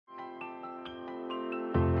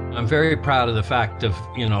I'm very proud of the fact of,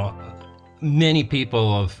 many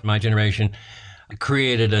people of my generation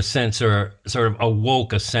created a sense or sort of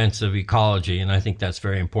awoke a sense of ecology. And I think that's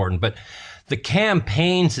very important. But the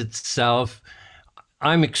campaigns itself,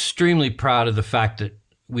 I'm extremely proud of the fact that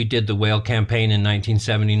we did the whale campaign in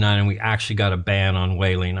 1979 and we actually got a ban on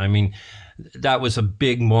whaling. I mean, that was a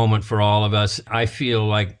big moment for all of us. I feel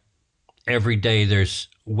like every day there's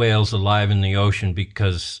whales alive in the ocean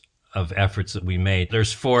because of efforts that we made.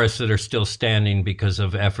 There's forests that are still standing because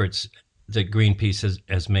of efforts that Greenpeace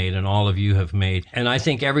has made and all of you have made. And I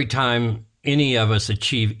think every time any of us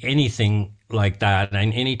achieve anything like that,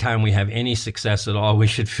 and anytime we have any success at all, we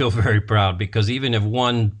should feel very proud, because even if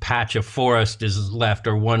one patch of forest is left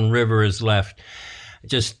or one river is left,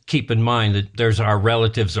 just keep in mind that our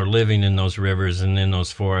relatives are living in those rivers and in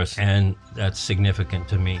those forests, and that's significant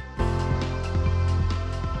to me.